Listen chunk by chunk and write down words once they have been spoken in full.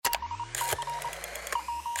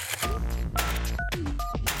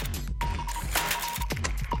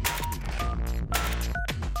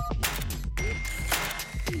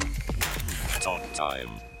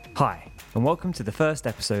Time. Hi, and welcome to the first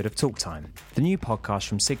episode of Talk Time, the new podcast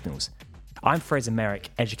from Signals. I'm Fraser Merrick,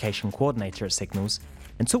 Education Coordinator at Signals,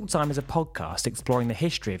 and Talk Time is a podcast exploring the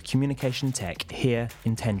history of communication tech here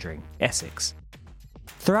in Tendring, Essex.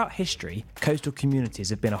 Throughout history, coastal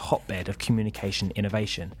communities have been a hotbed of communication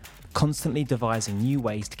innovation, constantly devising new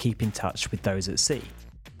ways to keep in touch with those at sea.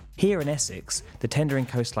 Here in Essex, the Tendring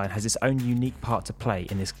coastline has its own unique part to play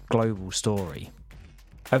in this global story.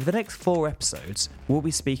 Over the next 4 episodes, we'll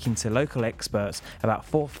be speaking to local experts about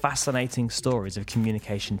 4 fascinating stories of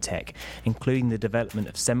communication tech, including the development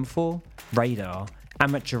of semaphore, radar,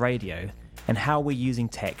 amateur radio, and how we're using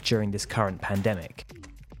tech during this current pandemic.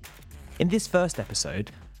 In this first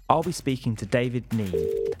episode, I'll be speaking to David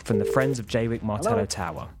Neame from the Friends of Jaywick Martello Hello.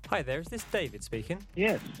 Tower. Hi there, is this David speaking?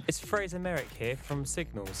 Yes. It's Fraser Merrick here from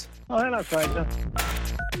Signals. Oh, hello, Fraser.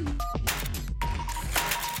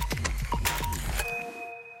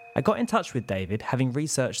 I got in touch with David having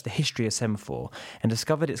researched the history of semaphore and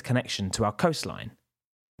discovered its connection to our coastline.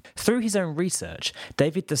 Through his own research,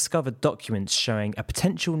 David discovered documents showing a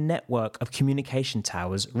potential network of communication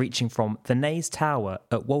towers reaching from the Naze Tower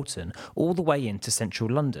at Walton all the way into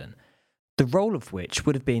central London, the role of which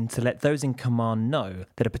would have been to let those in command know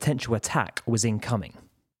that a potential attack was incoming.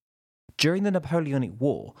 During the Napoleonic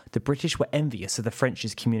War, the British were envious of the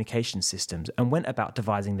French's communication systems and went about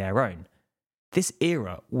devising their own. This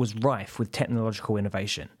era was rife with technological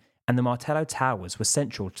innovation, and the Martello Towers were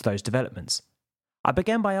central to those developments. I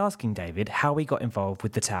began by asking David how he got involved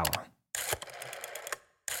with the tower.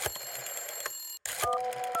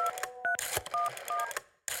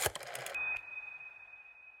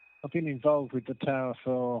 I've been involved with the tower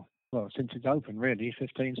since it's opened, really,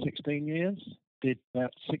 15, 16 years. Did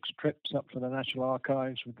about 6 trips up to the National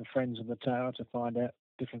Archives with the Friends of the Tower to find out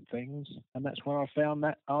different things. And that's where I found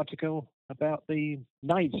that article about the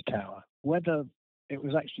Naze Tower. Whether it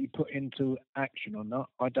was actually put into action or not,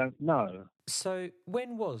 I don't know. So,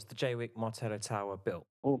 when was the Jaywick Martello Tower built?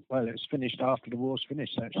 Well, it was finished after the war's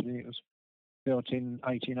finished, actually. It was built in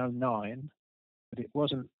 1809, but it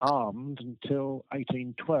wasn't armed until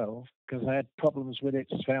 1812 because they had problems with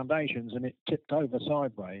its foundations and it tipped over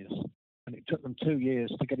sideways. And it took them 2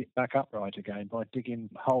 years to get it back upright again by digging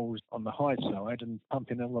holes on the high side and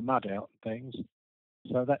pumping all the mud out and things.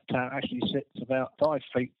 So that tower actually sits about 5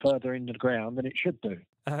 feet further into the ground than it should do.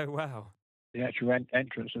 Oh, wow. The actual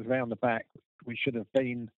entrance was round the back, which should have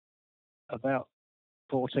been about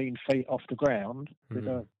 14 feet off the ground with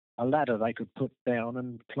a ladder they could put down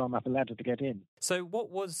and climb up a ladder to get in. So,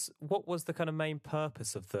 what was the kind of main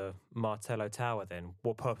purpose of the Martello Tower then?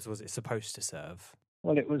 What purpose was it supposed to serve?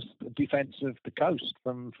 Well, it was the defence of the coast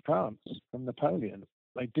from France, from Napoleon.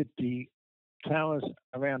 They did the towers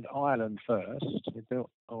around Ireland first. They built,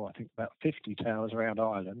 I think about 50 towers around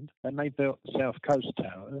Ireland. Then they built the South Coast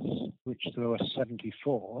Towers, which there were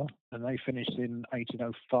 74, and they finished in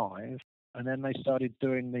 1805. And then they started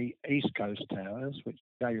doing the East Coast Towers, which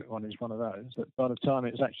Jaywick one is one of those. But by the time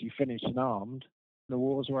it was actually finished and armed, the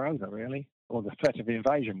wars were over, really. Or the threat of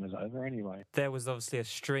invasion was over, anyway. There was obviously a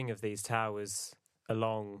string of these towers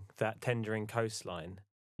along that Tendring coastline.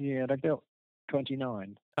 Yeah, they built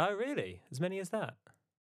 29. Oh, really? As many as that?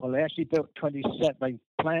 Well, they actually built 27. They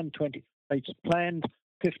planned 20. They planned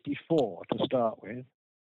 54 to start with,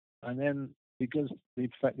 and then because the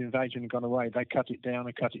invasion had gone away, they cut it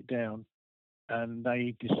down, and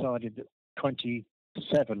they decided that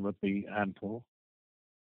 27 would be ample.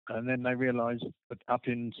 And then they realised that up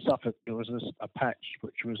in Suffolk there was a patch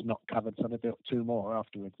which was not covered, so they built 2 more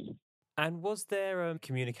afterwards. And was there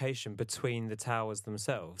communication between the towers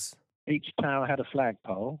themselves? Each tower had a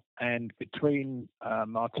flagpole, and between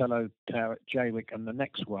Martello Tower at Jaywick and the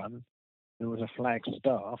next one, there was a flag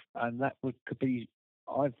staff, and that could be.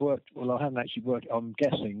 I haven't actually worked. I'm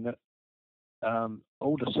guessing that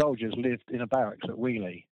all the soldiers lived in a barracks at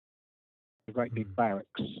Wheelie, a great big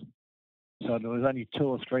barracks. So there was only 2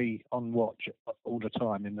 or 3 on watch all the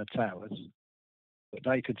time in the towers, but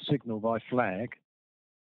they could signal by flag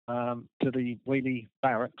to the Wheelie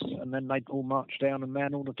barracks, and then they'd all march down and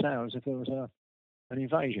man all the towers if there was an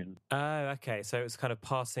invasion. Oh, okay. So it was kind of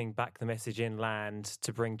passing back the message inland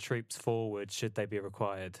to bring troops forward should they be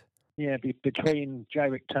required. Yeah, between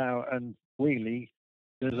Jaywick Tower and Wheelie,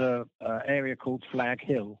 there's a area called Flag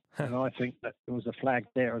Hill, and I think that there was a flag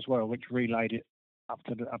there as well, which relayed it up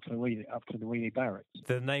to the Wheelie barracks.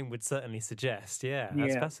 The name would certainly suggest. Yeah,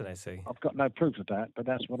 that's fascinating. I've got no proof of that, but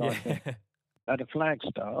that's what I think. They had a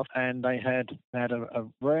flagstaff, and they had a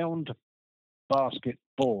round basket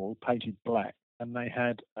ball painted black, and they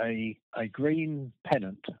had a green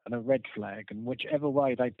pennant and a red flag, and whichever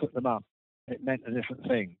way they put them up, it meant a different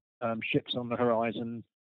thing. ships on the horizon,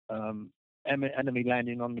 enemy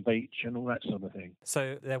landing on the beach, and all that sort of thing.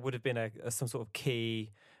 So there would have been some sort of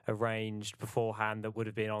key arranged beforehand that would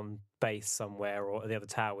have been on base somewhere or the other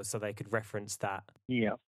towers, so they could reference that.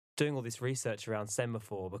 Yeah. Doing all this research around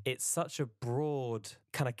semaphore, it's such a broad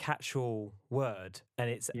kind of catch-all word,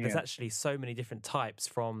 and there's actually so many different types,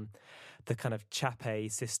 from the kind of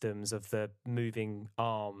chape systems of the moving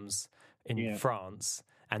arms in France,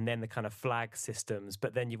 and then the kind of flag systems,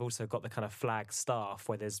 but then you've also got the kind of flag staff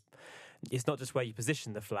where it's not just where you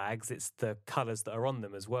position the flags, it's the colours that are on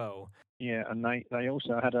them as well. Yeah, and they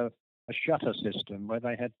also had a shutter system where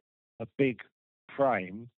they had a big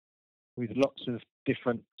frame with lots of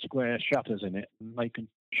different square shutters in it, and they could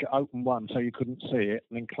open one so you couldn't see it,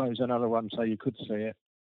 and then close another one so you could see it,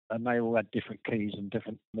 and they all had different keys and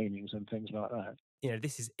different meanings and things like that. You know,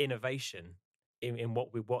 this is innovation in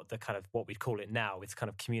what we'd call it now. It's kind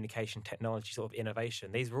of communication technology sort of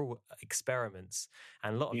innovation. These were all experiments,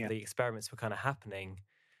 and a lot of the experiments were kind of happening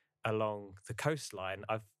along the coastline.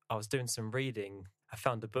 I was doing some reading. I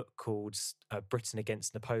found a book called Britain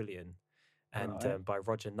Against Napoleon, and by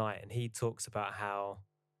Roger Knight, and he talks about how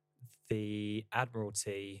the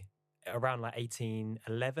Admiralty around like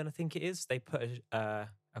 1811, I think it is, they put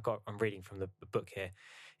I'm reading from the book here.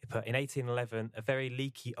 It put in 1811, a very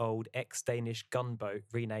leaky old ex-Danish gunboat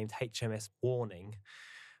renamed HMS Warning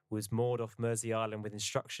was moored off Mersey Island with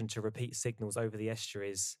instruction to repeat signals over the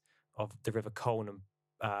estuaries of the River Colne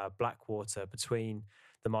and Blackwater between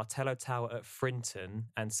the Martello Tower at Frinton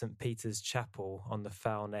and St. Peter's Chapel on the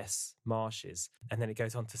Foulness Marshes. And then it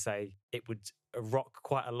goes on to say it would rock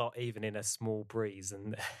quite a lot even in a small breeze,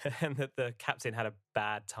 and that the captain had a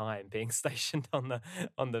bad time being stationed on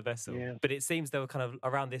the vessel. Yeah. But it seems there were kind of,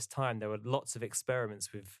 around this time, there were lots of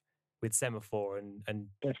experiments with semaphore and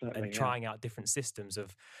trying out different systems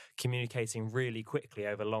of communicating really quickly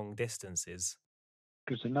over long distances.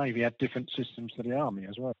 Because the Navy had different systems to the Army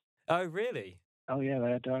as well. Oh, really? Oh, yeah,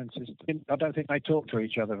 they had their own system. I don't think they talk to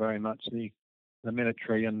each other very much, the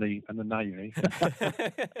military and the Navy.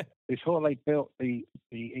 Before they built the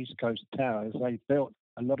East Coast Towers, they built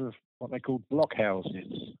a lot of what they called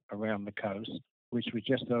blockhouses around the coast, which was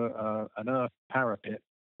just an earth parapet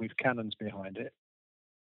with cannons behind it.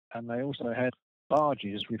 And they also had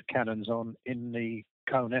barges with cannons on in the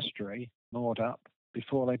Colne estuary, moored up,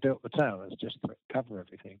 before they built the towers, just to cover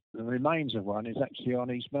everything. The remains of one is actually on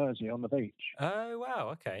East Mersey on the beach. Oh,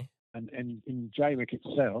 wow, okay. And in Jaywick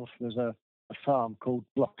itself, there's a farm called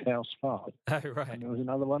Blockhouse Farm. Oh, right. And there was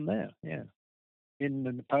another one there, yeah. In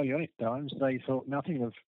the Napoleonic times, they thought nothing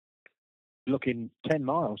of looking 10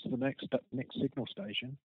 miles to the next signal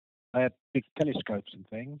station. They had big telescopes and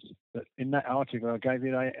things, but in that article I gave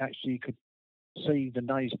you, they actually could see the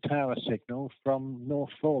Naze Tower signal from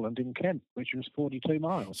North Foreland in Kent, which was 42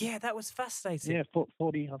 miles. Yeah, that was fascinating. Yeah,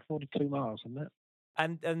 42 miles on that.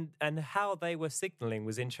 And how they were signalling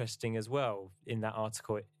was interesting as well. In that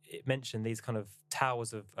article, it mentioned these kind of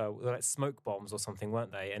towers of like smoke bombs or something,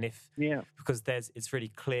 weren't they? And because it's really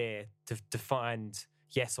clear to find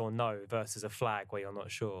yes or no versus a flag where you're not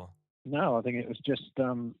sure. No, I think it was just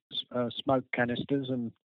smoke canisters,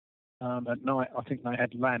 and at night I think they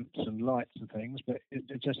had lamps and lights and things. But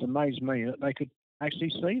it just amazed me that they could actually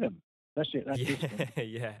see them. That's it. That's it.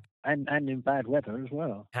 Yeah. And in bad weather as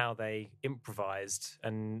well. How they improvised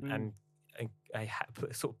and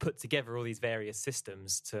sort of put together all these various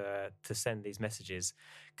systems to send these messages.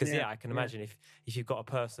 Because I can imagine if you've got a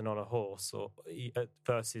person on a horse or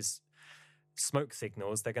versus smoke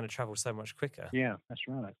signals, they're going to travel so much quicker. Yeah, that's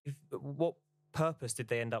right. What purpose did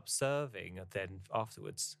they end up serving then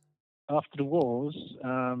afterwards? After the wars,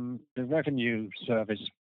 the revenue service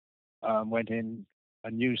went in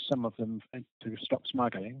and used some of them to stop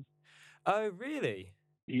smuggling. Oh, really?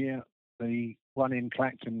 Yeah. The one in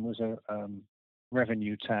Clacton was a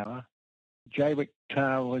revenue tower. Jaywick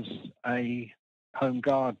Tower was a home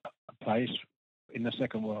guard place in the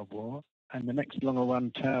Second World War. And the next longer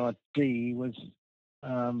one, Tower D, was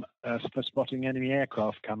for spotting enemy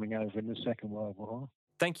aircraft coming over in the Second World War.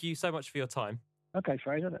 Thank you so much for your time. Okay,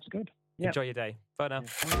 Fraser, that's good. Yeah. Enjoy your day. Bye now.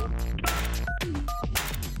 Yeah.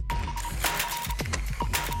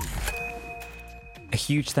 A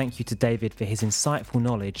huge thank you to David for his insightful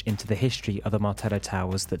knowledge into the history of the Martello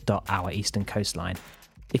Towers that dot our eastern coastline.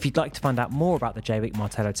 If you'd like to find out more about the Jaywick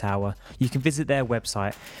Martello Tower, you can visit their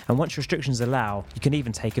website, and once restrictions allow, you can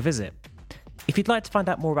even take a visit. If you'd like to find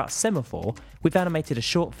out more about Semaphore, we've animated a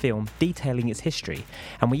short film detailing its history,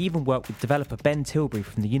 and we even worked with developer Ben Tilbury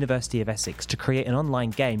from the University of Essex to create an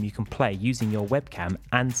online game you can play using your webcam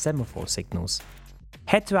and semaphore signals.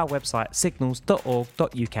 Head to our website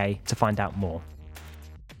signals.org.uk to find out more.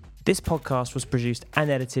 This podcast was produced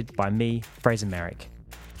and edited by me, Fraser Merrick.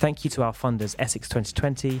 Thank you to our funders Essex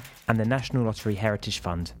 2020 and the National Lottery Heritage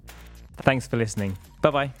Fund. Thanks for listening.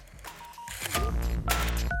 Bye-bye.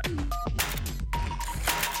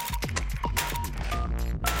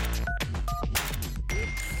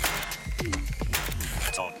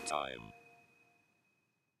 Talk time.